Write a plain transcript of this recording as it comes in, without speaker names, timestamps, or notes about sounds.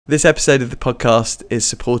This episode of the podcast is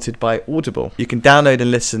supported by Audible. You can download and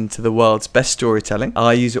listen to the world's best storytelling.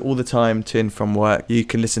 I use it all the time to and from work. You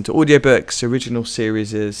can listen to audiobooks, original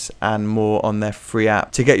series, and more on their free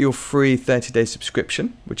app. To get your free 30-day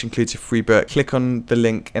subscription, which includes a free book, click on the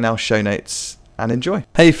link in our show notes and enjoy.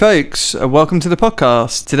 Hey folks, welcome to the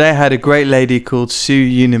podcast. Today I had a great lady called Sue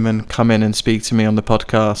Unerman come in and speak to me on the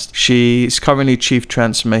podcast. She's currently Chief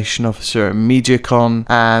Transformation Officer at MediaCom,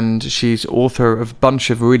 and she's author of a bunch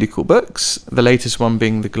of really cool books, the latest one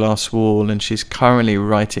being The Glass Wall, and she's currently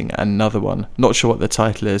writing another one. Not sure what the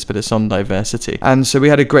title is, but it's on diversity. And so we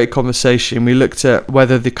had a great conversation. We looked at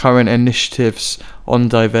whether the current initiatives on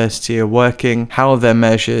diversity are working, how they're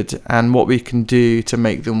measured, and what we can do to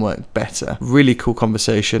make them work better. Really cool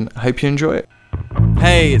conversation. I hope you enjoy it.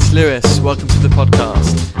 Hey, it's Lewis. Welcome to the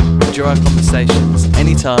podcast. Enjoy our conversations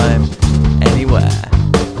anytime, anywhere.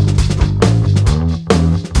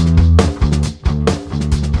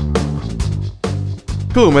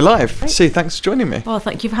 Cool, we're live. Great. Sue, thanks for joining me. Well,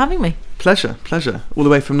 thank you for having me. Pleasure. All the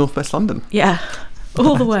way from Northwest London. Yeah.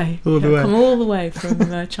 All the way. Come all the way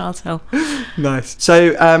from Charles Hill. Nice.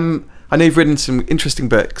 So, I know you've written some interesting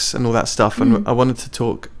books and all that stuff, and I wanted to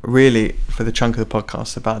talk really for the chunk of the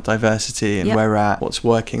podcast about diversity and where we're at, what's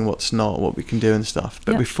working, what's not, what we can do and stuff.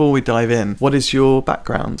 But before we dive in, what is your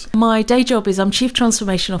background? My day job is I'm Chief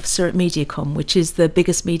Transformation Officer at MediaCom, which is the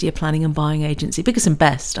biggest media planning and buying agency. Biggest and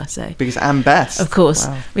best, I say. Biggest and best? Of course.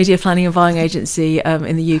 Wow. Media planning and buying agency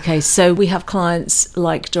in the UK. So we have clients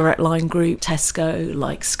like Direct Line Group, Tesco,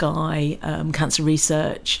 like Sky, Cancer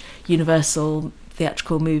Research, Universal,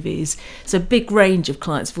 theatrical movies, so a big range of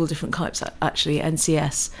clients of all different types, actually,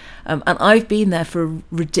 NCS, and I've been there for a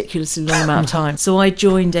ridiculously long amount of time. So I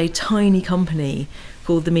joined a tiny company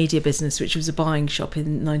called The Media Business, which was a buying shop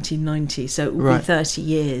in 1990, so it will be 30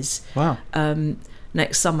 years. Wow.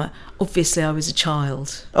 Next summer. Obviously I was a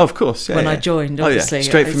child. Oh, of course, when I joined, obviously.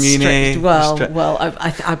 Straight from uni.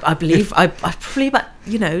 I believe I probably about,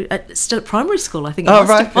 still at primary school, I think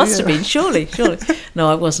it must have been, surely. No,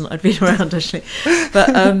 I wasn't. I'd been around, actually. But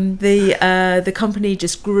the company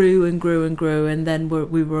just grew and grew and grew, and then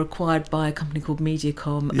we were acquired by a company called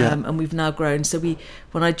MediaCom, and we've now grown. So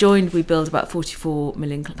when I joined, we billed about £44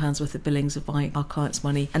 million worth of billings of buying our clients'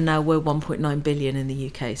 money, and now we're 1.9 billion in the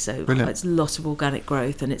UK. So it's a lot of organic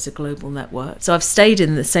growth, and it's a global network. So I've stayed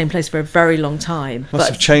in the same place for a very long time. But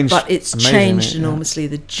it's changed enormously.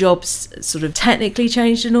 The jobs sort of technically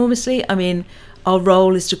changed enormously. I mean, our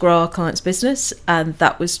role is to grow our client's business, and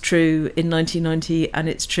that was true in 1990, and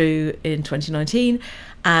it's true in 2019.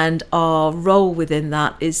 And our role within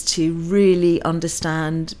that is to really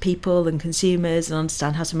understand people and consumers and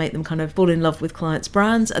understand how to make them kind of fall in love with clients'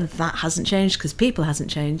 brands. And that hasn't changed because people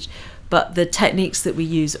hasn't changed. But the techniques that we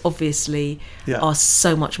use, obviously, are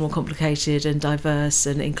so much more complicated and diverse,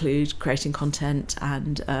 and include creating content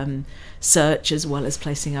and search as well as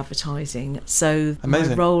placing advertising. So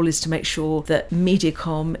my role is to make sure that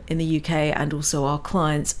MediaCom in the UK and also our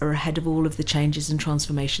clients are ahead of all of the changes and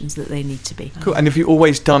transformations that they need to be. Cool. And have you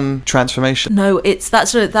always done transformation? No, I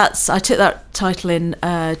took that title in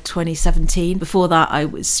 2017. Before that, I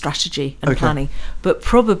was strategy and planning. But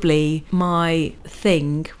probably my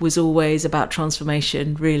thing was always about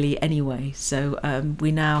transformation, really, anyway. So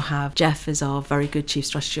we now have Jeff as our very good Chief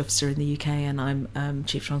Strategy Officer in the UK, and I'm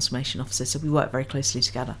Chief Transformation Officer. So we work very closely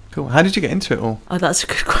together. Cool. How did you get into it all? Oh, that's a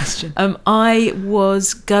good question. I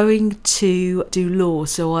was going to do law,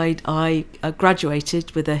 so I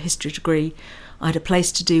graduated with a history degree. I had a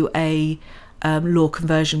place to do a law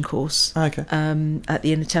conversion course at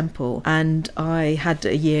the Inner Temple, and I had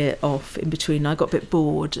a year off in between. I got a bit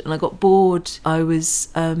bored, I was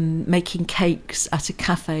making cakes at a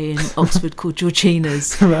cafe in Oxford called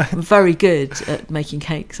Georgina's. Right. I'm very good at making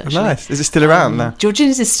cakes, actually. Nice. Is it still around now?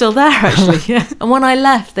 Georgina's is still there, actually. Yeah. And when I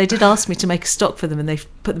left, they did ask me to make a stock for them, and they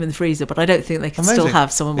put them in the freezer, but I don't think they can still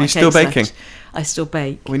have some of my cakes left. Are you still baking? I still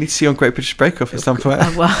bake. We need to see you on Great British Bake Off at some point.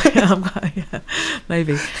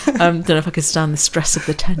 Maybe. Don't know if I could stand the stress of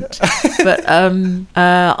the tent. But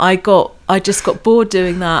I just got bored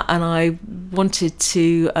doing that, and I wanted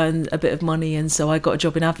to earn a bit of money, and so I got a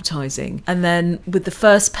job in advertising. And then with the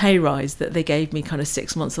first pay rise that they gave me kind of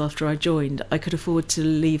 6 months after I joined, I could afford to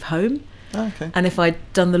leave home. And if I'd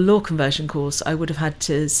done the law conversion course, I would have had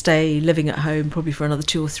to stay living at home probably for another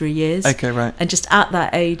 2 or 3 years. And just at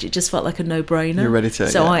that age, it just felt like a no-brainer. You're ready to.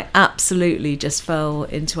 So I absolutely just fell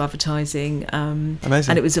into advertising. Amazing.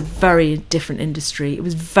 And it was a very different industry. It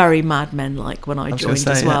was very Mad Men like when I joined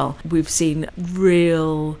as well. We've seen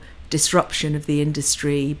real disruption of the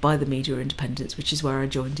industry by the media independents, which is where I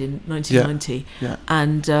joined in 1990. Yeah.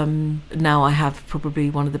 And now I have probably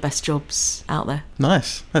one of the best jobs out there.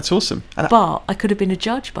 Nice. That's awesome. But I could have been a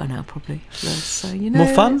judge by now, probably. So, you know,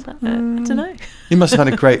 more fun? I don't know. You must have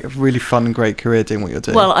had a really fun and great career doing what you're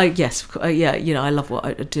doing. Well, yeah, you know, I love what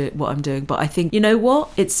I'm doing, but I think, you know what,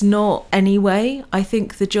 it's not anyway. I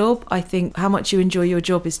think how much you enjoy your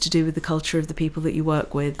job is to do with the culture of the people that you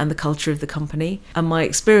work with and the culture of the company. And my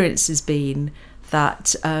experience has been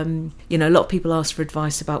that you know, a lot of people ask for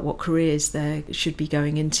advice about what careers they should be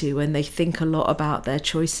going into, and they think a lot about their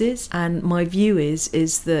choices. And my view is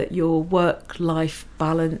that your work-life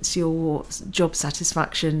balance, your job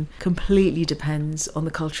satisfaction completely depends on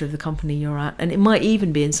the culture of the company you're at, and it might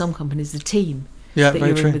even be in some companies the team that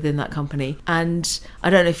you're in within that company. And I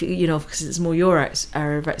don't know if you know, because it's more your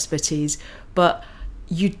area of expertise, but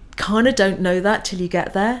you kind of don't know that till you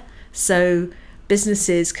get there. So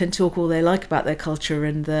businesses can talk all they like about their culture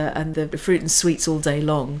and the fruit and sweets all day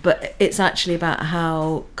long, but it's actually about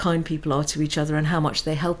how kind people are to each other and how much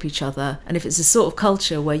they help each other. And if it's a sort of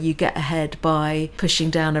culture where you get ahead by pushing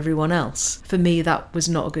down everyone else, for me that was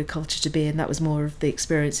not a good culture to be in. That was more of the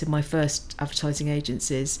experience in my first advertising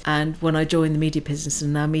agencies. And when I joined the media business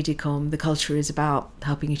and now MediaCom, the culture is about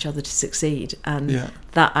helping each other to succeed, and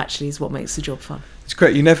that actually is what makes the job fun. It's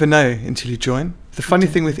great. You never know until you join. The funny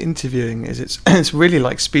thing with interviewing is it's really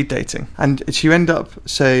like speed dating. And it's you end up,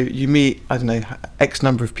 so you meet, I don't know, X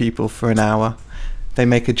number of people for an hour. They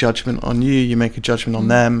make a judgment on you, you make a judgment on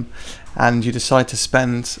them, and you decide to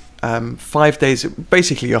spend 5 days,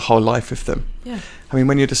 basically your whole life with them. Yeah. I mean,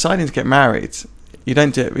 when you're deciding to get married, you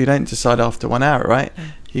don't decide after 1 hour, right? Yeah.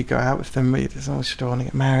 You go out with them, you decide, oh, should I want to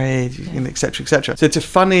get married, et cetera, et cetera. So it's a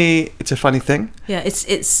funny thing. Yeah, it's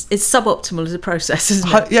suboptimal as a process, isn't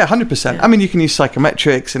it? Yeah, 100%. Yeah. I mean, you can use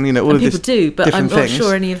psychometrics and, you know, all of this. People do, but I'm not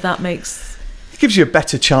sure any of that makes. It gives you a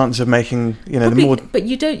better chance of making, you know, probably, the more. But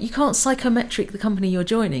you can't psychometric the company you're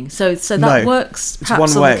joining. So that works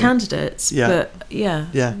perhaps on the candidates. Yeah. But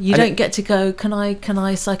you don't get to go, can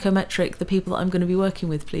I psychometric the people that I'm going to be working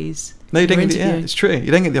with, please? No, you don't get it's true.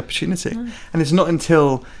 You don't get the opportunity. No. And it's not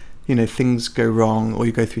until, you know, things go wrong or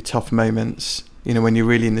you go through tough moments, you know, when you're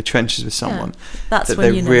really in the trenches with someone, that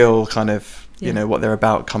their real kind of, you know, what they're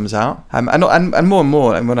about comes out. And more and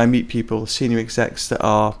more, and when I meet people, senior execs that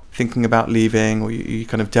are thinking about leaving, or you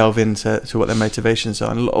kind of delve into what their motivations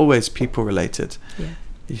are, and always people related.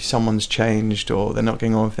 Yeah. Someone's changed or they're not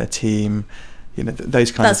getting on with their team. You know,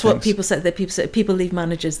 those kind of things. That's what people say. People leave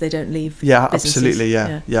managers, they don't leave businesses. Absolutely,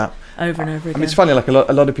 yeah. Over and over again. I mean, it's funny, like a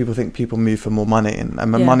lot of people think people move for more money, and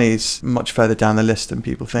money's much further down the list than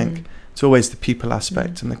people think. It's always the people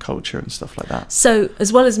aspect and the culture and stuff like that. So,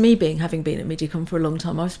 as well as me having been at MediaCom for a long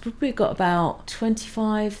time, I've probably got about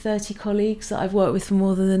 25, 30 colleagues that I've worked with for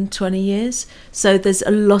more than 20 years. So there's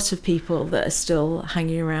a lot of people that are still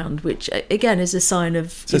hanging around, which again is a sign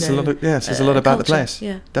of, says a lot about culture. The place.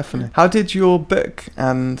 Yeah, definitely. How did your book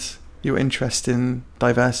and your interest in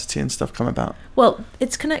diversity and stuff come about? Well,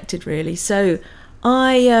 it's connected really. So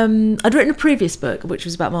I'd written a previous book which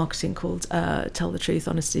was about marketing called Tell the Truth,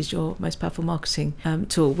 Honesty is Your Most Powerful Marketing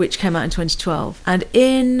Tool, which came out in 2012.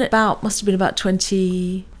 And must have been about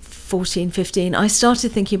 2014, 15, I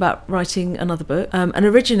started thinking about writing another book. And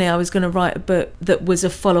originally I was going to write a book that was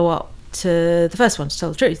a follow-up to the first one, To Tell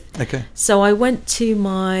the Truth. Okay. So I went to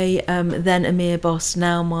my then EMEA boss,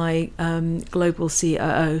 now my global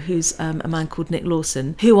COO, who's a man called Nick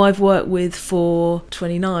Lawson, who I've worked with for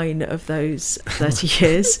 29 of those 30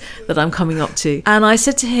 years that I'm coming up to. And I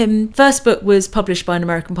said to him, first book was published by an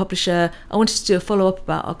American publisher. I wanted to do a follow-up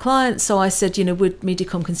about our clients. So I said, you know, would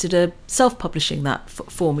MediaCom consider self-publishing that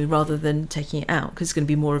for me rather than taking it out? Because it's going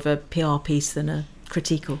to be more of a PR piece than a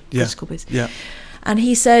critical piece. Yeah. And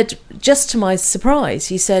he said, just to my surprise,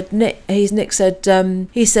 he said,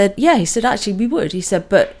 actually we would. He said,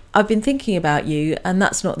 but I've been thinking about you, and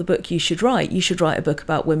that's not the book you should write. You should write a book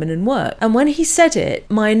about women and work. And when he said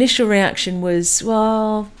it, my initial reaction was,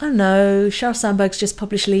 well, I don't know, Sheryl Sandberg's just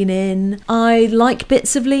published Lean In. I like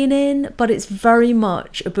bits of Lean In, but it's very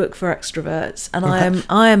much a book for extroverts. And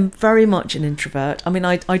I am very much an introvert. I mean,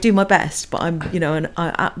 I do my best, but I'm, you know,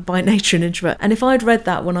 by nature an introvert. And if I'd read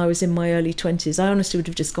that when I was in my early 20s, I honestly would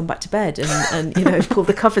have just gone back to bed and you know, pulled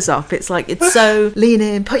the covers up. It's like, it's so lean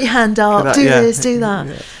in, put your hand up, do this, do that.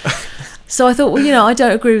 Yeah. So I thought, well, you know, I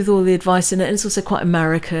don't agree with all the advice in it, and it's also quite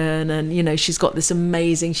American, and you know, she's got this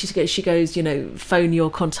amazing. She goes, you know, phone your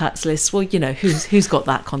contacts list. Well, you know, who's got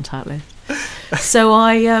that contact list? So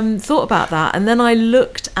I thought about that, and then I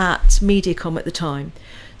looked at MediaCom at the time.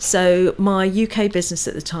 So my UK business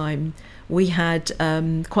at the time we had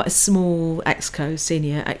quite a small exco,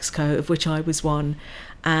 senior exco, of which I was one.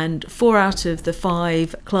 And 4 out of the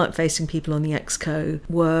 5 client-facing people on the exco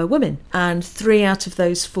were women. And 3 out of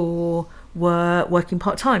those 4 were working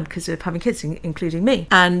part-time because of having kids, including me.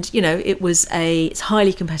 And, it's a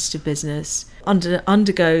highly competitive business,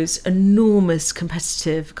 undergoes enormous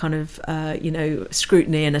competitive kind of,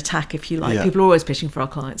 scrutiny and attack, if you like. Yeah. People are always pitching for our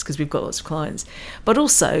clients because we've got lots of clients. But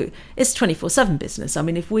also, it's a 24/7 business. I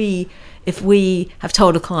mean, if we have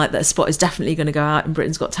told a client that a spot is definitely going to go out in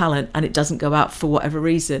Britain's Got Talent and it doesn't go out for whatever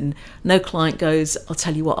reason, no client goes, I'll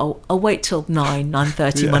tell you what, I'll wait till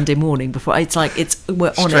 9:30 Monday morning before. It's like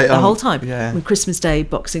we're on it the whole time. Yeah. I mean, Christmas Day,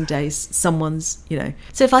 Boxing Day, someone's,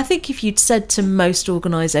 So if you'd said to most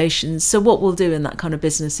organisations, so what we'll do in that kind of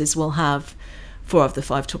business is we'll have 4 of the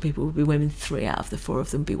 5 top people will be women, 3 out of the 4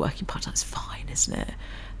 of them will be working part-time. It's fine, isn't it?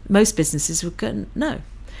 Most businesses would go, no.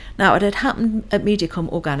 Now, it had happened at MediaCom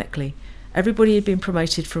organically. Everybody had been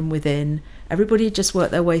promoted from within. Everybody had just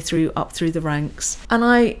worked their way up through the ranks. And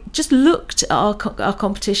I just looked at our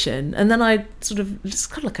competition, and then I sort of just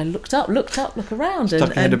kind of like I looked around. Stuck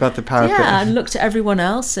your head above the parapet. Yeah, and looked at everyone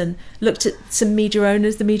else and looked at some media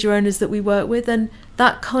owners that we work with. And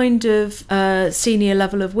that kind of senior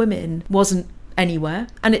level of women wasn't anywhere.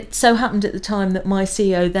 And it so happened at the time that my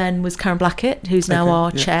CEO then was Karen Blackett, who's now our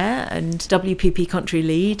chair and WPP country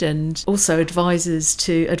lead, and also advises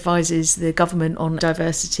the government on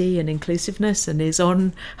diversity and inclusiveness, and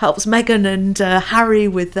helps Meghan and Harry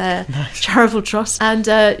with their charitable trust.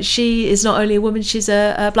 And she is not only a woman, she's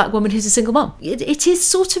a black woman who's a single mum. It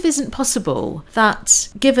isn't possible that,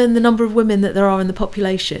 given the number of women that there are in the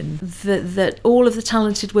population, that all of the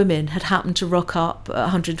talented women had happened to rock up at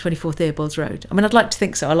 124 Theobald's Road. I mean, I'd like to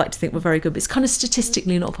think so. I like to think we're very good, but it's kind of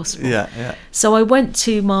statistically not possible. Yeah. So I went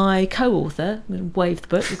to my co-author, waved the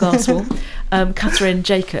book, The Glass Wall, Catherine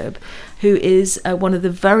Jacob, who is one of the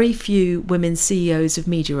very few women CEOs of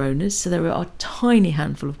media owners. So there are a tiny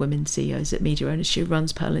handful of women CEOs at media owners. She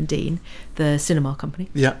runs Pearl and Dean, the cinema company.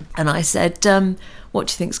 Yeah. And I said, what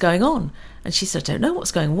do you think's going on? And she said, I don't know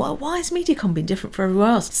what's going on. Why has MediaCom been different for everywhere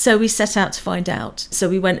else? So we set out to find out. So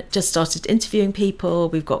we started interviewing people.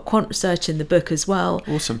 We've got quant research in the book as well.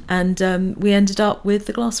 Awesome. And we ended up with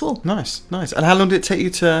The Glass Wall. Nice. And how long did it take you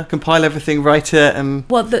to compile everything, write it? And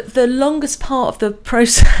well, the longest part of the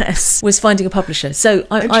process was finding a publisher. So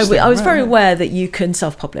I was very aware that you can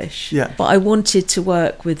self-publish. Yeah. But I wanted to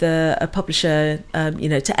work with a publisher,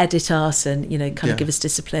 to edit us and, kind of give us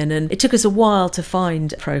discipline. And it took us a while to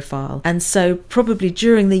find Profile. And so probably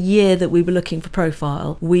during the year that we were looking for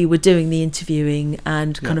Profile, we were doing the interviewing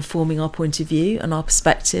and kind of forming our point of view and our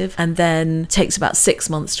perspective. And then it takes about 6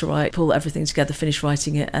 months to write, pull everything together, finish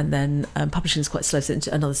writing it, and then publishing is quite slow, so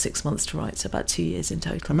another 6 months to write, so about 2 years in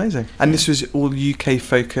total. Amazing. And this was all UK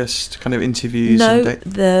focused kind of interviews? No,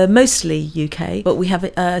 they're mostly UK, but we have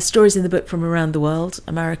stories in the book from around the world,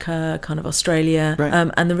 America, kind of Australia,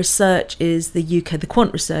 and the research is the UK, the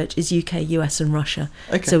quant research is UK, US and Russia.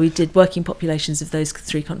 Okay. So we did working populations of those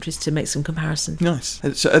 3 countries to make some comparisons. Nice.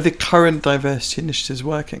 So are the current diversity initiatives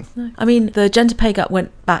working? No. I mean, the gender pay gap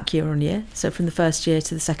went back year on year. So from the first year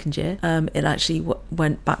to the second year, it actually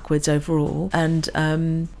went backwards overall.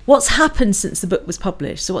 And what's happened since the book was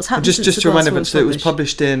published? So what's happened just to remind everyone, so it was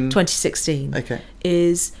published in 2016. Okay.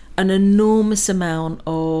 Is an enormous amount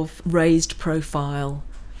of raised profile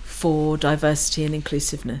for diversity and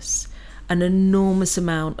inclusiveness, an enormous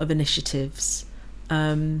amount of initiatives.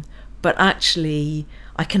 But actually,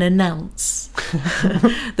 I can announce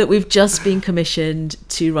that we've just been commissioned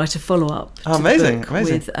to write a follow-up to the book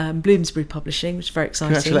with Bloomsbury Publishing, which is very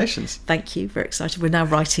exciting. Congratulations. Thank you, very excited. We're now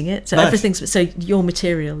writing it. So nice. Your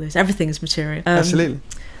material is, everything is material. Absolutely.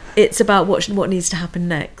 It's about what needs to happen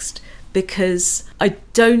next, because I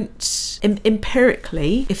don't,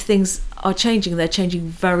 empirically, if things are changing, they're changing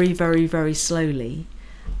very, very, very slowly.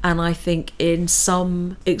 And I think in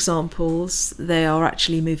some examples, they are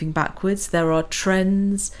actually moving backwards. There are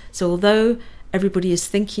trends. So although everybody is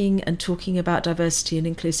thinking and talking about diversity and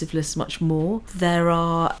inclusiveness much more, there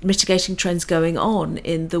are mitigating trends going on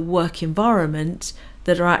in the work environment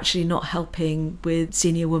that are actually not helping with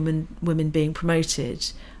senior women being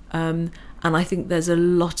promoted. And I think there's a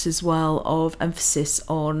lot as well of emphasis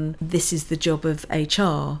on this is the job of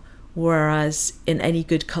HR, whereas in any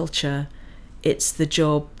good culture, it's the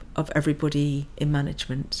job everybody in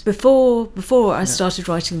management. Before I started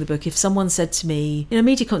writing the book, if someone said to me,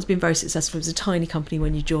 MediaCom's been very successful, it was a tiny company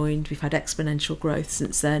when you joined, we've had exponential growth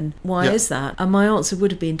since then, why is that? And my answer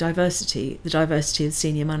would have been diversity, the diversity of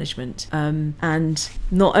senior management, and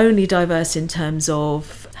not only diverse in terms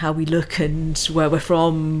of how we look and where we're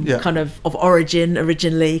from, kind of origin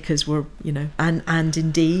originally, because we're, and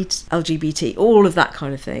indeed LGBT, all of that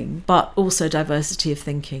kind of thing, but also diversity of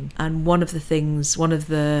thinking. And one of the things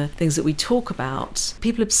that we talk about,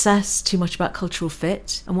 people obsess too much about cultural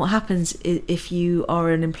fit, and what happens if you are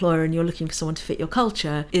an employer and you're looking for someone to fit your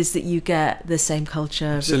culture is that you get the same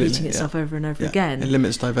culture repeating itself over and over again. It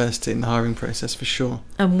limits diversity in the hiring process for sure.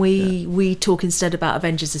 And we talk instead about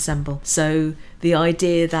Avengers Assemble. So the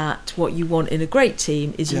idea that what you want in a great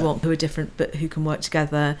team is you want who are different but who can work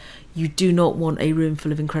together. You do not want a room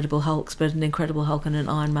full of Incredible Hulks, but an Incredible Hulk and an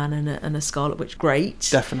Iron Man and a Scarlet Witch. Great.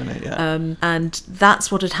 Definitely, yeah. And that's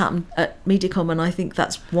what had happened at MediaCom, and I think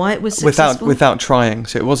that's why it was successful. Without trying,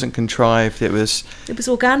 so it wasn't contrived. It was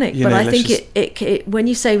organic. But I think it when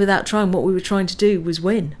you say without trying, what we were trying to do was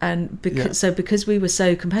win. And because we were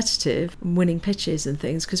so competitive, winning pitches and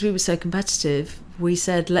things, because we were so competitive, we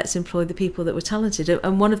said, let's employ the people that were talented.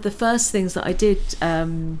 And one of the first things that I did,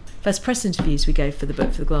 first press interviews we gave for the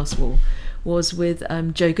book, for The Glass Wall, was with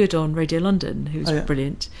Jo Good on Radio London, who was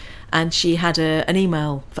brilliant. And she had an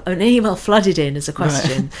email flooded in as a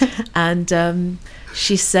question. Right. And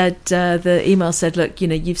she said, the email said, look,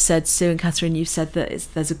 you've said, Sue and Catherine, you've said that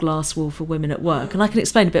there's a glass wall for women at work. And I can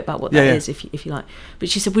explain a bit about what that is if you like. But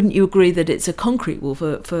she said, wouldn't you agree that it's a concrete wall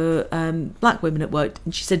for black women at work?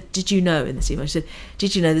 And she said, did you know, in this email, she said,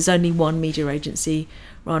 did you know there's only one media agency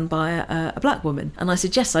run by a black woman? And I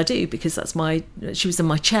said, yes, I do, because she was in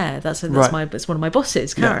my chair. That's one of my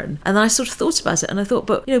bosses, Karen. And then I sort of thought about it, and I thought,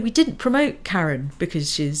 but we didn't promote Karen because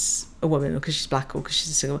she's a woman or because she's black or because she's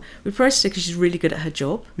a single woman. We promoted her because she's really good at her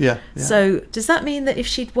job. So does that mean that if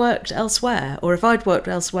she'd worked elsewhere, or if I'd worked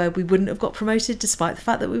elsewhere, we wouldn't have got promoted despite the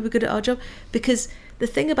fact that we were good at our job? Because the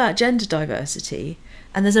thing about gender diversity,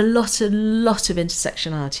 and there's a lot of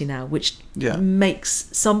intersectionality now, which makes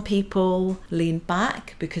some people lean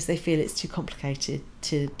back because they feel it's too complicated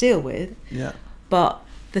to deal with. But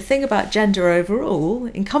the thing about gender overall,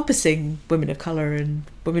 encompassing women of colour and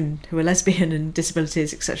women who are lesbian and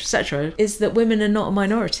disabilities, etc., is that women are not a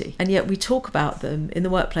minority. And yet we talk about them in the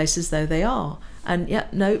workplace as though they are. And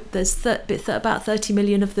there's about 30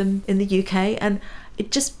 million of them in the UK. And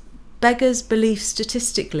it just beggars belief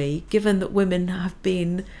statistically, given that women have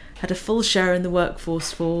had a full share in the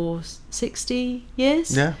workforce for 60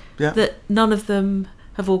 years, that none of them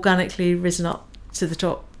have organically risen up to the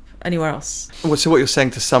top anywhere else. So what you're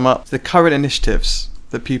saying, to sum up, the current initiatives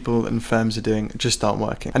that people and firms are doing just aren't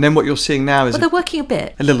working. And then what you're seeing now is... Well, they're working a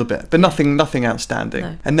bit. A little bit, but nothing outstanding.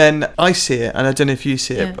 No. And then I see it, and I don't know if you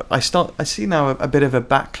see it, but I see now a bit of a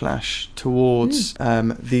backlash towards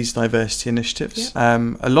these diversity initiatives.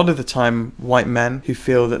 A lot of the time, white men who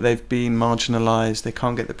feel that they've been marginalised, they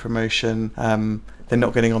can't get the promotion, they're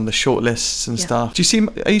not getting on the shortlists and stuff.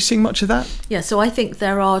 Are you seeing much of that? Yeah, so I think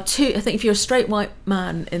there are two. I think if you're a straight white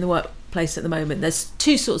man in the workplace at the moment, there's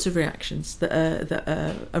two sorts of reactions that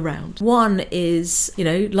are around. One is,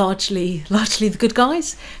 largely the good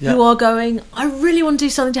guys who are going, I really want to do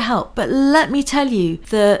something to help, but let me tell you,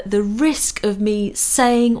 the risk of me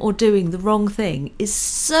saying or doing the wrong thing is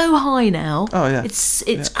so high now. Oh yeah,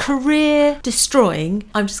 it's career destroying.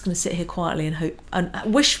 I'm just going to sit here quietly and hope and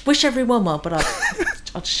wish everyone well, but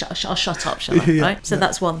I'll shut up, shall I? Right? So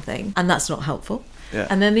that's one thing, and that's not helpful. Yeah.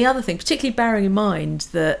 And then the other thing, particularly bearing in mind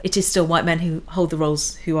that it is still white men who hold the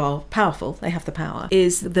roles, who are powerful, they have the power,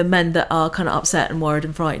 is the men that are kind of upset and worried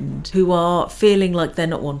and frightened, who are feeling like they're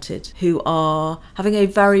not wanted, who are having a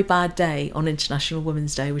very bad day on International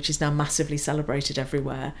Women's Day, which is now massively celebrated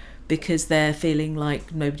everywhere, because they're feeling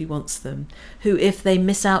like nobody wants them, who, if they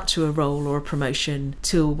miss out to a role or a promotion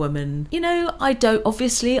to a woman, I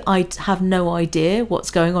have no idea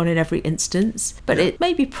what's going on in every instance, but it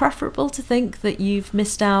may be preferable to think that you've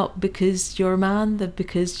missed out because you're a man than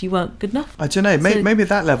because you weren't good enough. I don't know, maybe at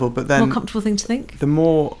that level, but then... More comfortable thing to think. The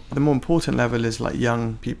more important level is like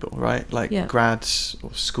young people, right? Like grads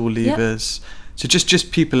or school leavers. So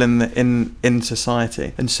just people in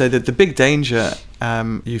society. And so the big danger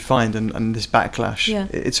you find and this backlash,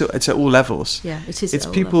 it's at all levels. Yeah, it is. It's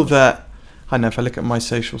people that, I don't know, if I look at my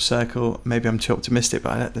social circle, maybe I'm too optimistic,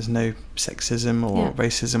 but there's no sexism or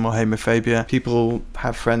racism or homophobia. People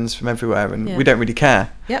have friends from everywhere, and we don't really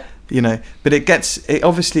care. Yep. you know, but it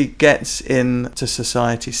obviously gets into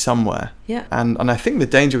society somewhere. Yeah. And I think the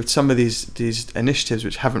danger with some of these initiatives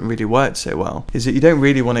which haven't really worked so well is that you don't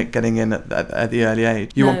really want it getting in at the early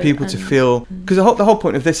age. You want people to feel, because the whole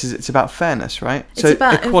point of this is it's about fairness, right? It's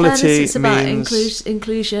about equality. It's about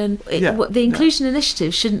inclusion. The inclusion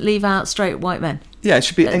initiative shouldn't leave out straight white men. Yeah, it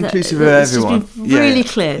should be inclusive of everyone. It should be really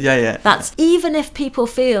clear. Yeah. That's even if people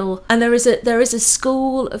feel, and there is a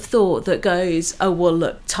school of thought that goes, oh well,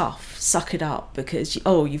 look, tough, suck it up, because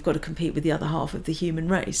you've got to compete with the other half of the human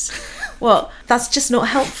race. Well, that's just not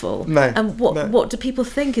helpful. No. And what do people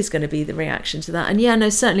think is going to be the reaction to that?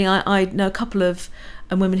 And certainly I know a couple of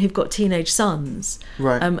women who've got teenage sons,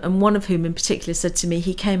 right? And one of whom in particular said to me,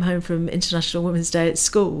 he came home from International Women's Day at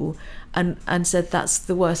school and said, that's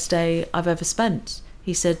the worst day I've ever spent.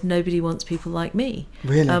 He said, nobody wants people like me.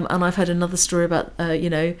 Really? And I've heard another story about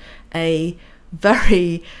a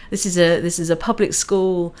very this is a public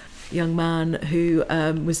school young man who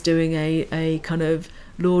was doing a kind of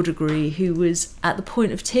law degree, who was at the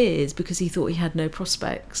point of tears because he thought he had no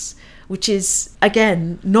prospects, which is,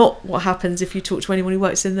 again, not what happens if you talk to anyone who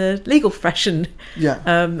works in the legal profession.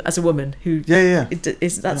 As a woman who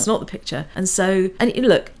that's not the picture. And so, and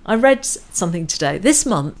look, I read something today. This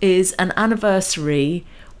month is an anniversary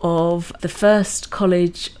of the first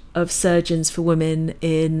College of Surgeons for Women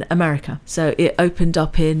in America. So it opened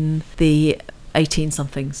up in the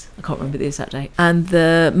 18-somethings. I can't remember the exact date. And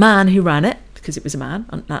the man who ran it, because it was a man,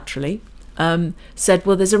 naturally, said,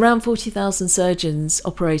 well, there's around 40,000 surgeons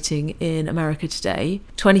operating in America today.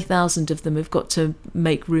 20,000 of them have got to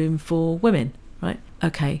make room for women, right?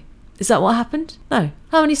 Okay. Is that what happened? No.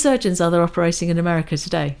 How many surgeons are there operating in America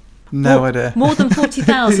today? No idea. More than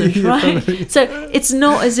 40,000, right? So it's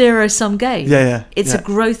not a zero-sum game. It's a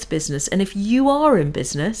growth business. And if you are in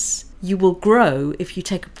business, you will grow if you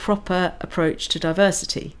take a proper approach to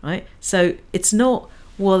diversity, right? So it's not,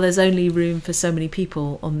 well, there's only room for so many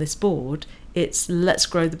people on this board. It's let's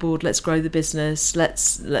grow the board, let's grow the business,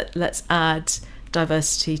 let's add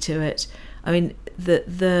diversity to it. I mean,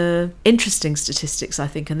 the interesting statistics, I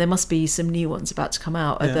think, and there must be some new ones about to come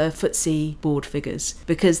out, are the FTSE board figures,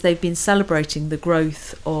 because they've been celebrating the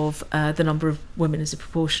growth of the number of women as a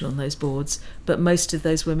proportion on those boards, but most of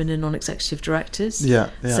those women are non-executive directors.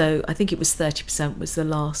 So I think it was 30% was the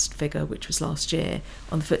last figure, which was last year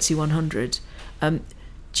on the FTSE 100.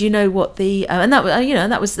 Do you know what the and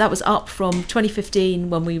that was up from 2015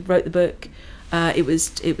 when we wrote the book. It was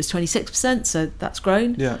 26%, so that's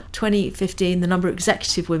grown. 2015, the number of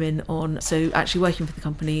executive women so actually working for the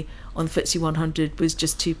company on the FTSE 100 was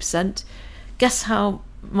just 2%. Guess how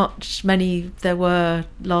many there were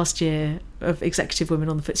last year of executive women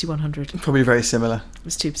on the FTSE 100? Probably very similar. It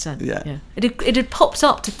was 2%. Yeah. It had popped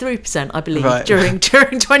up to 3%, I believe, during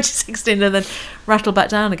 2016, and then rattled back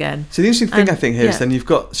down again. So the interesting thing I think here is then you've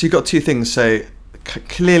got two things. So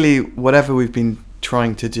clearly, whatever we've been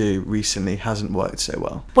trying to do recently hasn't worked so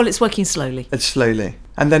well. Well, it's working slowly.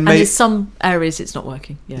 And then in some areas it's not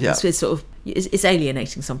working. It's sort of it's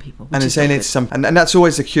alienating some people. And it's alienating some, and that's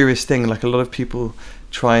always a curious thing. Like, a lot of people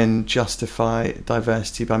try and justify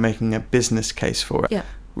diversity by making a business case for it.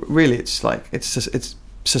 Really, it's like it's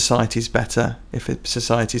society's better if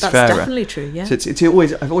society's fairer. That's definitely true. Yeah. So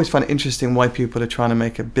I've always found it interesting why people are trying to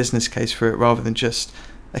make a business case for it rather than just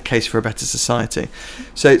a case for a better society.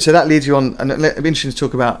 So that leads you on, and it'd be interesting to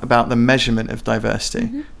talk about the measurement of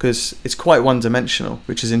diversity, because it's quite one-dimensional,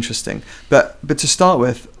 which is interesting. But to start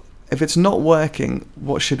with, if it's not working,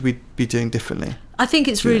 what should we be doing differently? I think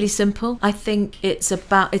it's really simple. I think it's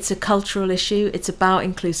a cultural issue. It's about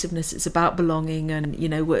inclusiveness. It's about belonging. And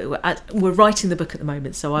we're writing the book at the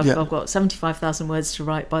moment, so I've got 75,000 words to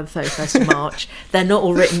write by the 31st of March. They're not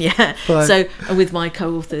all written yet. So with my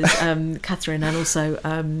co-authors, Catherine, and also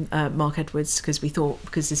Mark Edwards,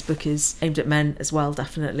 because this book is aimed at men as well.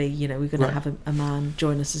 Definitely, we're going to have a man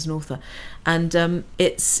join us as an author, and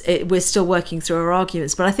we're still working through our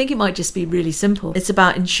arguments. But I think it might just be really simple. It's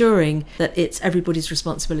about ensuring that it's everybody's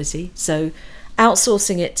responsibility. So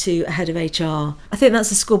outsourcing it to a head of HR, I think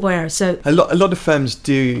that's a schoolboy error. So a lot of firms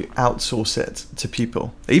do outsource it to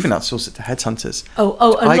people. They even outsource it to headhunters.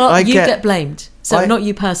 You get blamed. So not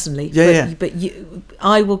you personally, but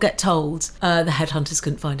I will get told the headhunters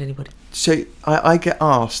couldn't find anybody. So I get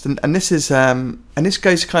asked, and this is and this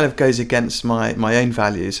goes against my own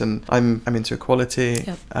values, and I'm into equality,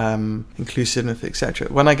 inclusiveness, etc.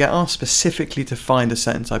 When I get asked specifically to find a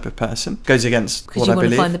certain type of person, goes against what I believe. Because you want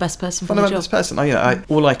to find the best person for the job. Best person.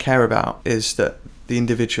 All I care about is that the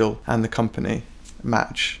individual and the company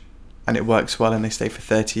match, and it works well, and they stay for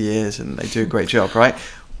 30 years, and they do a great job, right?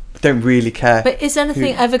 don't really care. But is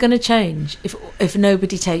anything ever going to change if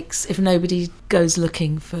nobody goes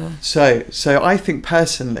looking for? So I think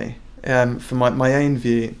personally, from my own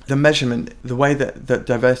view, the measurement, the way that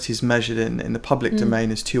diversity is measured in the public domain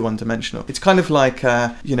is too one-dimensional. It's kind of like,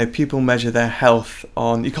 people measure their health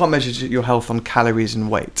on... You can't measure your health on calories and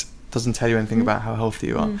weight. It doesn't tell you anything about how healthy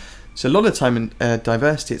you are. So a lot of the time in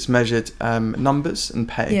diversity, it's measured numbers and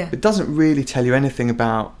pay. Yeah. It doesn't really tell you anything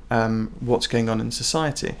about what's going on in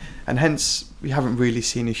society. And hence, we haven't really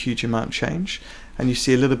seen a huge amount change. And you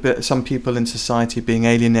see a little bit, some people in society being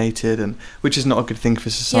alienated, and which is not a good thing for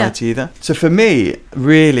society either. So for me,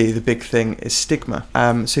 really, the big thing is stigma.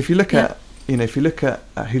 So if you look at, who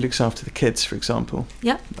looks after the kids, for example,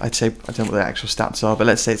 I'd say, I don't know what the actual stats are, but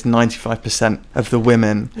let's say it's 95% of the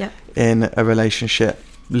women in a relationship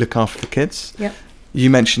look after the kids. You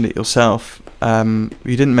mentioned it yourself. You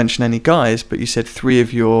didn't mention any guys, but you said 3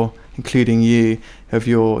 of your, including you, of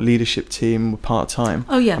your leadership team were part-time.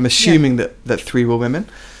 Oh yeah. I'm assuming that 3 were women.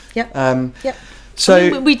 So I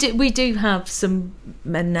mean, we do have some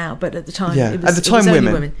men now, but at the time, it was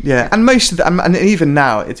women. And most of them, and even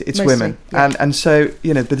now, it's mostly women. Yeah. And so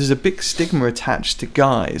but there's a big stigma attached to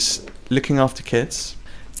guys looking after kids.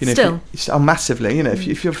 Massively.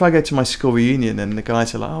 If I go to my school reunion and the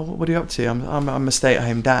guys are like, "Oh, what are you up to?" I'm a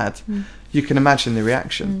stay-at-home dad. You can imagine the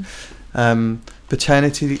reaction.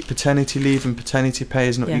 Paternity leave and paternity pay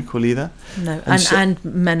is not equal either. No, and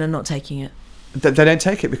men are not taking it. They don't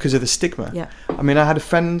take it because of the stigma. Yeah. I mean, I had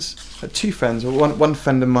 2 friends. One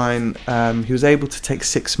friend of mine, he was able to take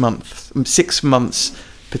 6 months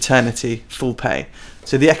paternity full pay.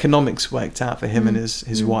 So the economics worked out for him and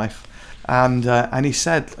his wife. And he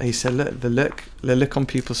said, look, the look on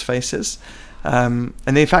people's faces. And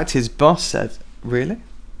in fact, his boss said, "Really?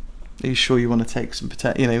 Are you sure you want to take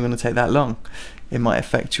you want to take that long? It might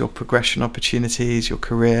affect your progression opportunities, your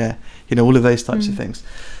career, all of those types of things."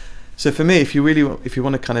 So for me, if you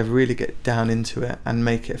want to kind of really get down into it and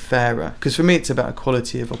make it fairer, because for me it's about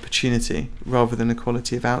equality of opportunity rather than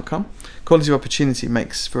equality of outcome. Equality of opportunity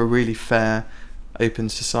makes for a really fair, open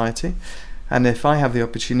society. And if I have the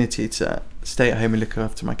opportunity to stay at home and look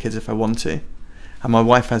after my kids if I want to, and my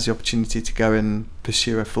wife has the opportunity to go and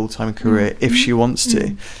pursue a full-time career if she wants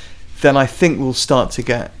to, then I think we'll start to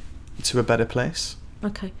get to a better place.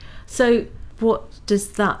 Okay. So what does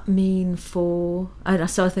that mean for...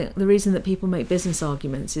 So I think the reason that people make business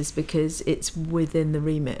arguments is because it's within the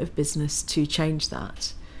remit of business to change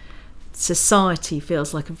that. Society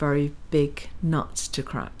feels like a very big nut to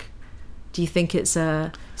crack. Do you think it's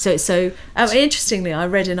interestingly, I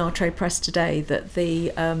read in our trade press today that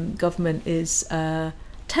the government is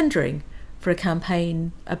tendering for a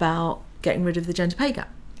campaign about getting rid of the gender pay gap.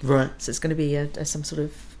 Right. So it's going to be some sort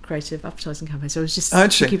of creative advertising campaign. So I was just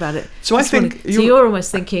thinking about it. So I think you're almost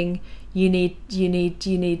thinking you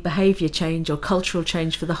need behaviour change or cultural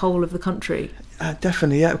change for the whole of the country.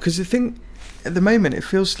 Definitely, yeah. Because the thing at the moment, it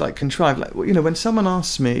feels like contrived. Like when someone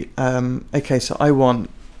asks me, okay, so I want.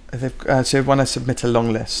 So when I submit a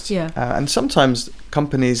long list, and sometimes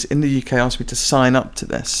companies in the UK ask me to sign up to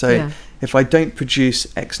this. So if I don't produce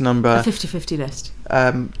X number, a 50-50 list,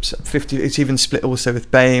 50, it's even split also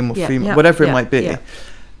with BAME or female, whatever it might be. Yeah.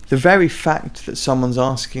 The very fact that someone's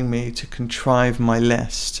asking me to contrive my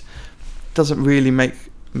list doesn't really make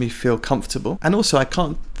me feel comfortable, and also I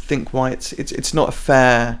can't think why it's not a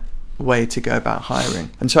fair way to go about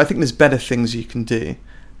hiring. And so I think there's better things you can do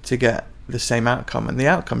to get the same outcome, and the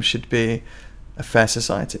outcome should be a fair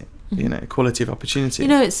society, equality of opportunity.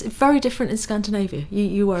 It's very different in Scandinavia.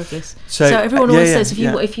 You work this. So everyone always says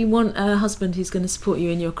if you want a husband who's going to support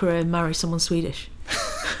you in your career, marry someone Swedish.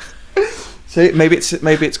 So maybe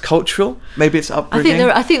it's cultural, maybe it's upbringing.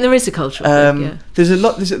 I think there is a cultural thing, yeah. There's a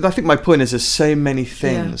lot. I think my point is there's so many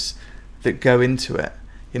things that go into it.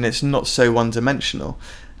 It's not so one-dimensional.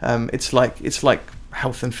 It's like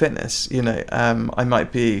health and fitness. I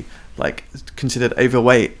might be considered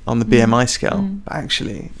overweight on the BMI scale, but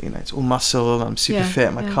actually, it's all muscle. I'm super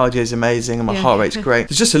fit. My cardio is amazing, and my heart rate's great.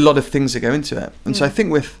 There's just a lot of things that go into it, and so I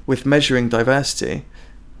think with measuring diversity,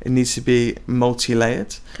 it needs to be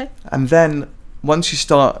multi-layered. Okay. And then once you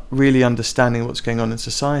start really understanding what's going on in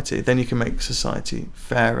society, then you can make society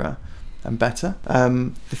fairer and better.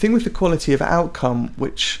 The thing with equality of outcome,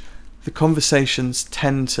 which the conversations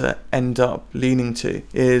tend to end up leaning to,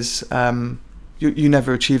 is you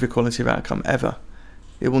never achieve equality of outcome, ever.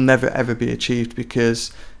 It will never, ever be achieved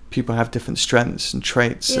because people have different strengths and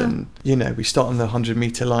traits. And, we start on the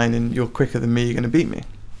 100-metre line and you're quicker than me, you're going to beat me.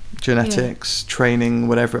 Genetics, training,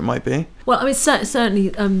 whatever it might be. Well, I mean,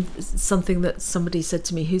 certainly something that somebody said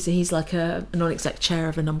to me, he's like a non-exec chair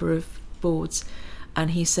of a number of boards,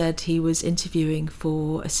 and he said he was interviewing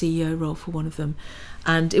for a CEO role for one of them,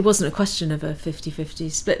 and it wasn't a question of a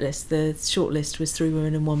 50-50 split list. The short list was 3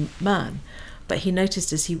 women and 1 man, but he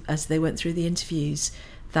noticed as they went through the interviews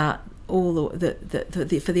that all for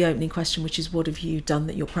the opening question, which is what have you done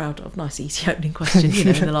that you're proud of? Nice easy opening question,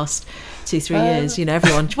 in the last 2-3 years.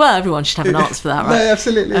 Everyone should have an answer for that, right? No,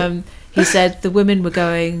 absolutely. He said the women were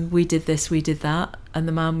going, we did this, we did that, and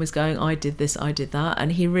the man was going, I did this, I did that,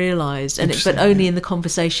 and he realised, but only in the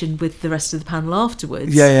conversation with the rest of the panel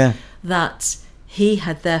afterwards, that he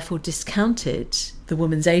had therefore discounted the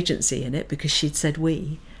woman's agency in it because she'd said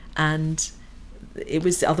we, and it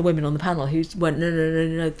was the other women on the panel who went,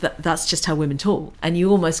 no, that's just how women talk. And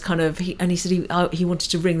you almost kind of, he said he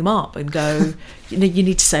wanted to ring them up and go, you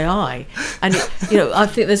need to say I. And I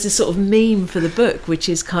think there's this sort of meme for the book, which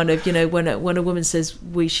is kind of, when a woman says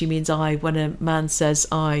we, she means I. When a man says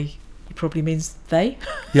I, he probably means they.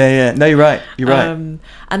 Yeah. No, you're right. And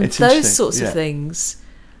it's those sorts of things.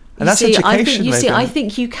 And that's education. I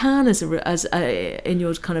think you can, as in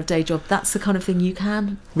your kind of day job, that's the kind of thing you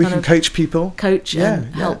can. We can coach people,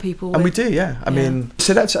 and help people, and we do. I mean,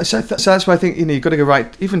 so that's why I think you've got to go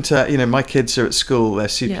right. Even to my kids are at school; they're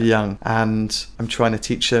super young, and I'm trying to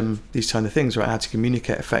teach them these kind of things, right? How to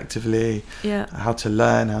communicate effectively, how to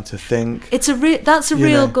learn, how to think. That's a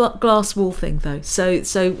real glass wall thing, though. So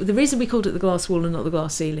the reason we called it the glass wall and not the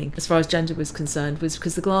glass ceiling, as far as gender was concerned, was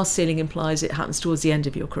because the glass ceiling implies it happens towards the end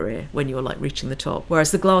of your career, when you're like reaching the top,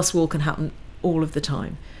 whereas the glass wall can happen all of the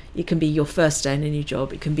time. It can be your first day in a new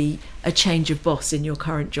job, it can be a change of boss in your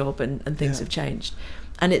current job, and things have changed,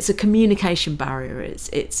 and it's a communication barrier.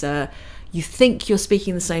 It's you think you're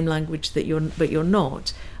speaking the same language but you're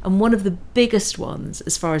not. And one of the biggest ones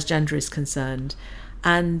as far as gender is concerned,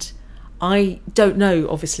 and I don't know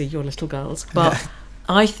obviously your little girls, but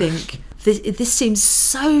I think this seems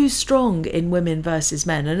so strong in women versus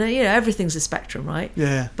men, and everything's a spectrum, right?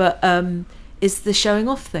 But is the showing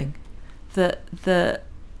off thing that I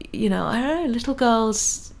don't know, little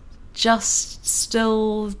girls just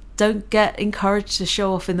still don't get encouraged to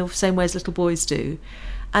show off in the same way as little boys do.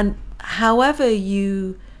 And however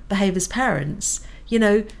you behave as parents,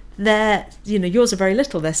 they're yours are very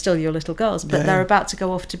little, they're still your little girls, but they're about to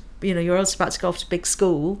go off to your eldest about to go off to big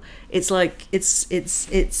school. It's like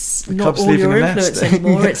it's not all your influence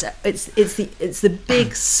anymore. It's the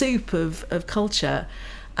big soup of culture.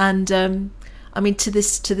 And I mean, to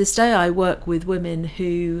this day I work with women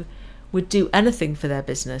who would do anything for their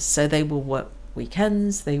business. So they will work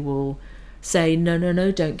weekends, they will say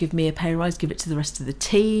no, don't give me a pay rise, give it to the rest of the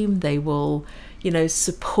team. They will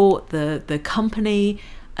support the company,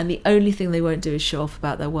 and the only thing they won't do is show off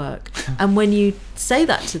about their work. And when you say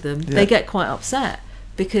that to them, they get quite upset,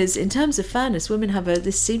 because in terms of fairness, women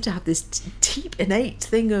seem to have this deep innate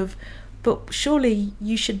thing of, but surely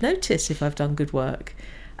you should notice if I've done good work.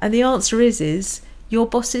 And the answer is your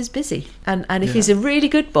boss is busy, and if he's a really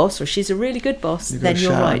good boss or she's a really good boss, then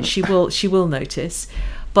you're right, she will notice.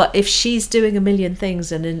 But if she's doing a million things,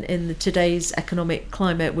 and in today's economic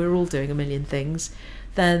climate we're all doing a million things,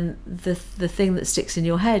 then the thing that sticks in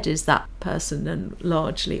your head is that person, and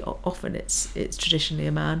largely often it's traditionally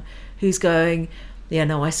a man, who's going,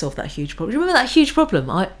 I solved that huge problem. Remember that huge problem?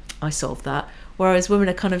 I solved that. Whereas women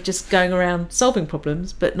are kind of just going around solving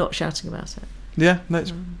problems but not shouting about it.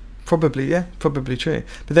 It's probably true.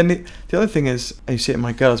 But then the other thing is, and you see it in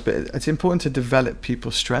my girls, but it's important to develop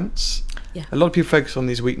people's strengths. A lot of people focus on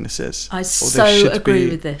these weaknesses. I so agree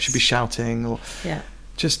with this. Should be shouting, or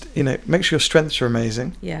just make sure your strengths are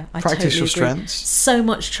amazing. I practice totally your agree. strengths. So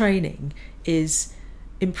much training is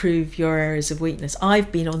improve your areas of weakness.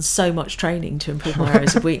 I've been on so much training to improve my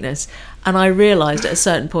areas of weakness, and I realised at a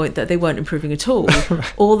certain point that they weren't improving at all.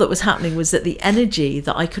 All that was happening was that the energy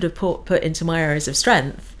that I could have put into my areas of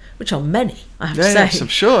strength, which are many, I have to say, I'm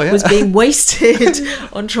sure, was being wasted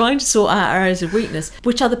on trying to sort out areas of weakness,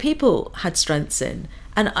 which other people had strengths in.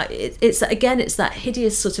 And it's that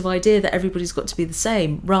hideous sort of idea that everybody's got to be the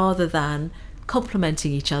same, rather than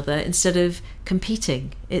complementing each other instead of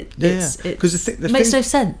competing. It makes no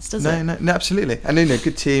sense, does it? No, absolutely. And in a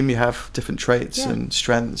good team, you have different traits and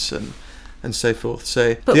strengths and so forth.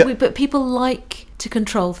 So, but people like to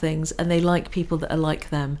control things, and they like people that are like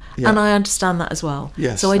them, and I understand that as well.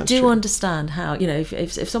 So I do understand how,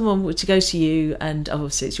 if someone were to go to you, and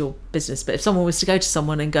obviously it's your business, but if someone was to go to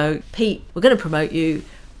someone and go, Pete, we're going to promote you,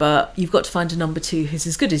 but you've got to find a number 2 who's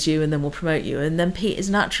as good as you, and then we'll promote you. And then Pete is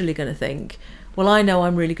naturally going to think, well, I know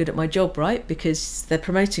I'm really good at my job, right? Because they're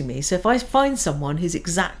promoting me. So if I find someone who's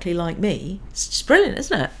exactly like me, it's just brilliant,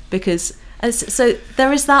 isn't it? Because so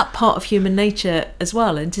there is that part of human nature as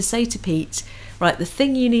well. And to say to Pete, right, the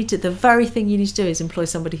very thing you need to do is employ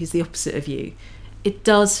somebody who's the opposite of you.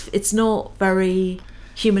 It's not very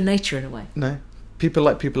human nature in a way. No. People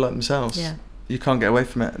like themselves. Yeah. You can't get away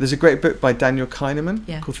from it. There's a great book by Daniel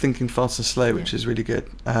Kahneman called Thinking Fast and Slow, which is really good.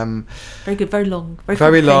 Very good, very long.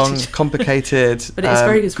 Very long, complicated. But it's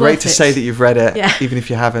very good. Great to say that you've read it, even if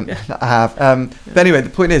you haven't. Yeah. I have. But anyway, the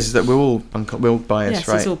point is that we're all biased,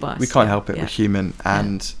 right? It's all biased. We can't help it. We're human,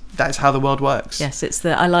 and that's how the world works. Yes,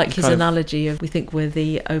 I like his analogy of we think we're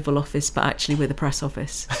the Oval Office, but actually we're the press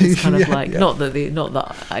office. It's kind of not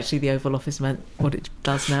that actually the Oval Office meant what it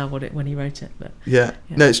does now, when he wrote it. But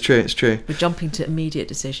no, it's true. We're jumping to immediate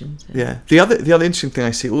decisions. Yeah. The other interesting thing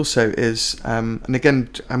I see also is, and again,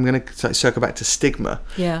 I'm going to circle back to stigma.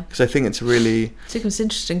 Yeah. Because I think it's stigma's an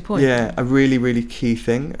interesting point. Yeah, a really, really key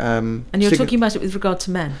thing. And you're talking about it with regard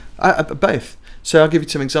to men. Both. So I'll give you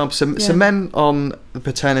some examples. So men on the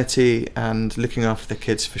paternity and looking after their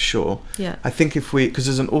kids for sure. Yeah. I think because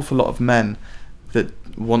there's an awful lot of men that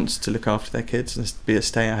wants to look after their kids and be a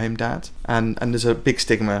stay-at-home dad, and there's a big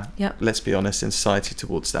stigma. Let's be honest, in society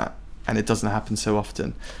towards that, and it doesn't happen so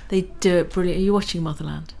often. They do it brilliantly. Are you watching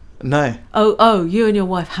Motherland? No. Oh, you and your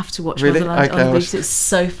wife have to watch Motherland on BBC. It's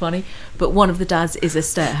so funny. But one of the dads is a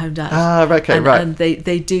stay-at-home dad. Right. And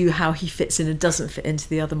they do how he fits in and doesn't fit into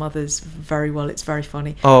the other mothers very well. It's very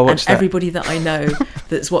funny. Oh, watch that. Everybody that I know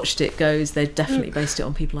that's watched it goes, they've definitely based it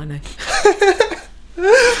on people I know.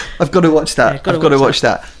 I've got to watch that. I've got to watch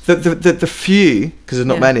that. The few, because there's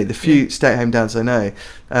not many, the few stay-at-home dads I know,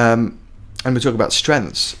 and we talk about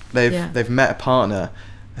strengths. They've met a partner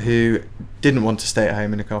who didn't want to stay at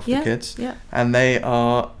home and look after the kids, and they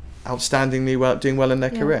are outstandingly doing well in their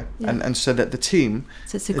career, and so that the team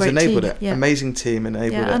has enabled it. Amazing team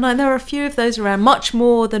enabled it. And there are a few of those around, much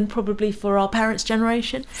more than probably for our parents'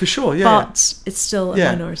 generation. For sure, but it's still a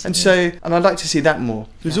minority. And I'd like to see that more.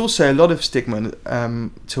 There's also a lot of stigma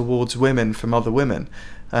towards women from other women.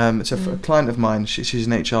 So for a client of mine, she's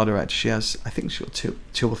an HR director. She has, I think she's got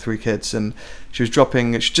two or three kids, and she's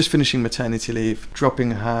just finishing maternity leave,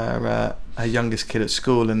 dropping her youngest kid at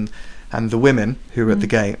school, and the women who were at the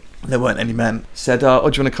gate, there weren't any men, said, "Oh,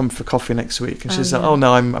 do you want to come for coffee next week?" And she's like, "Oh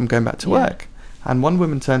no, I'm going back to work." And one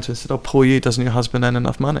woman turned to her and said, "Oh, poor you, doesn't your husband earn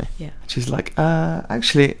enough money?" Yeah. She's like,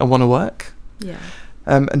 "Actually, I want to work." Yeah.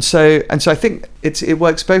 And so I think it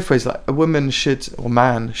works both ways. Like a woman or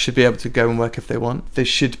man should be able to go and work if they want. They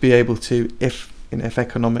should be able to, if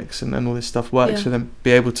economics and all this stuff works for them,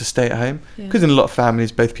 be able to stay at home. Because in a lot of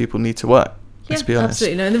families, both people need to work. Let's be honest.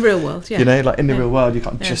 Absolutely. No, in the real world, like in the real world, you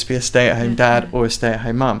can't just be a stay-at-home dad or a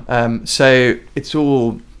stay-at-home mum. So it's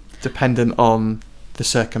all dependent on the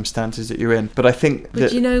circumstances that you're in. But I think do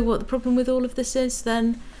you know what the problem with all of this is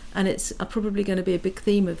then? And it's probably going to be a big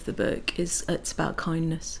theme of the book, is it's about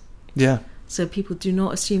kindness. Yeah. So people do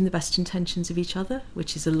not assume the best intentions of each other,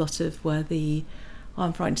 which is a lot of where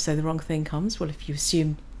I'm frightened to say the wrong thing comes. Well, if you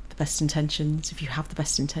assume the best intentions, if you have the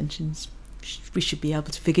best intentions, we should be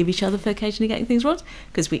able to forgive each other for occasionally getting things wrong,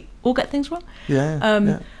 because we all get things wrong.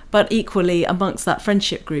 But equally amongst that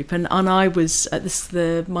friendship group, and I was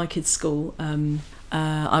at my kids' school,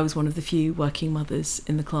 I was one of the few working mothers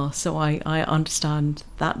in the class, so I understand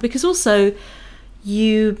that, because also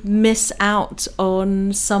you miss out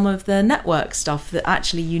on some of the network stuff that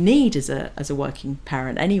actually you need as a working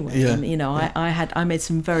parent anyway. And, I made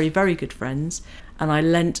some very, very good friends, and I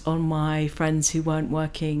lent on my friends who weren't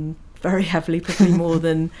working very heavily, probably more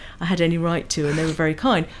than I had any right to, and they were very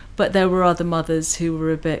kind. But there were other mothers who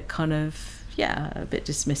were a bit a bit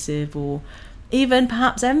dismissive, or even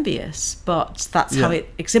perhaps envious, but that's how it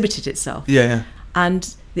exhibited itself.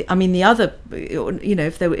 And the other,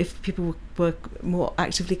 if people were more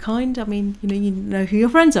actively kind, you know who your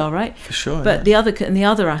friends are, right? For sure. But the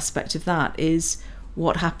other aspect of that is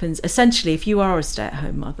what happens essentially if you are a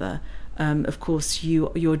stay-at-home mother. Of course,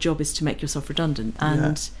 your job is to make yourself redundant,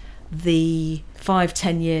 and the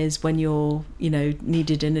 5-10 years when you're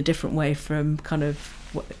needed in a different way from kind of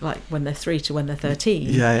like when they're 3 to when they're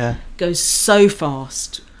 13 goes so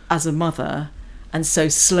fast as a mother, and so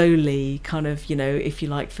slowly kind of if you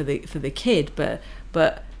like for the kid,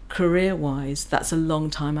 but career wise that's a long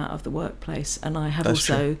time out of the workplace. And I have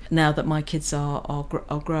also, now that my kids are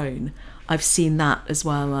grown, I've seen that as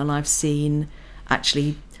well, and I've seen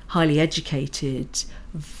actually highly educated,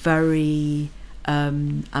 very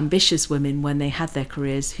ambitious women, when they had their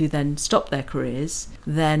careers, who then stop their careers,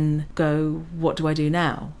 then go, what do I do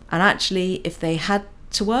now? And actually, if they had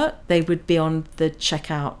to work, they would be on the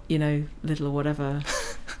checkout, little or whatever,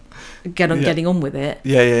 getting on with it.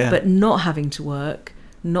 But not having to work,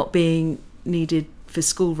 not being needed for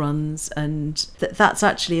school runs, and that's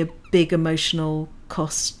actually a big emotional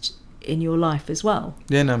cost in your life as well.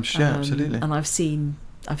 Yeah, no, I'm sure, absolutely. And I've seen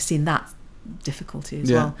that difficulty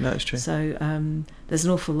as well. Yeah, no, it's true. So there's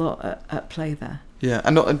an awful lot at play there. Yeah,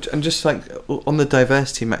 and just like on the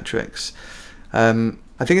diversity metrics, I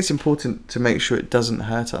think it's important to make sure it doesn't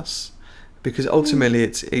hurt us, because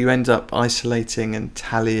ultimately you end up isolating and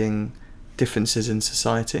tallying differences in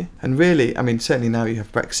society. And really, I mean, certainly now you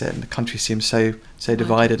have Brexit and the country seems so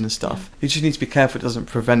divided and stuff. You just need to be careful it doesn't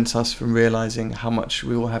prevent us from realising how much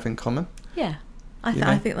we all have in common. Yeah,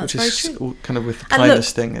 I think that's very true. Which is kind of with the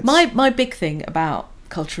kindness thing. It's... My big thing about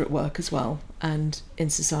culture at work as well, and in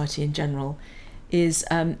society in general, is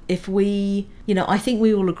if we, I think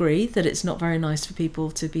we all agree that it's not very nice for people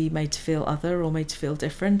to be made to feel other or made to feel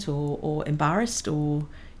different or embarrassed or,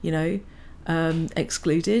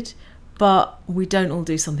 excluded. But we don't all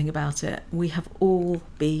do something about it. We have all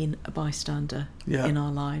been a bystander in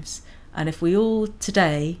our lives. And if we all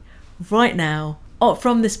today, right now,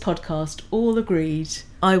 from this podcast, all agreed,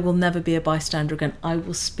 I will never be a bystander again, I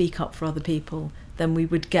will speak up for other people, then we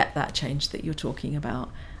would get that change that you're talking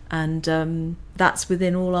about. And that's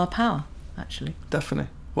within all our power, actually.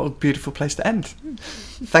 Definitely. What a beautiful place to end.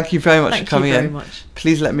 Thank you very much for coming in. Thank you very much.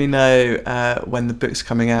 Please let me know when the book's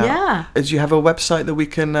coming out. Yeah. Do you have a website that we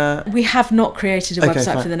can... We have not created a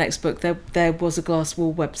website for the next book. There was a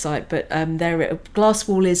Glasswall website, but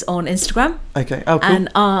Glasswall is on Instagram. Okay. Oh, cool. And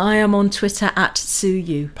I am on Twitter at Sue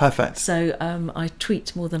U. Perfect. So I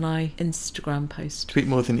tweet more than I Instagram post. Tweet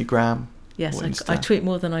more than you gram. Yes, I tweet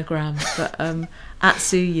more than I gram, but at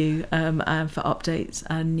Sue U for updates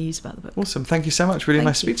and news about the book. Awesome. Thank you so much. Really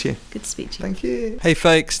nice to speak to you. Good to speak to you. Thank you. Hey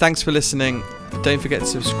folks, thanks for listening. Don't forget to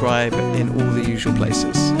subscribe in all the usual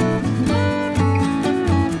places.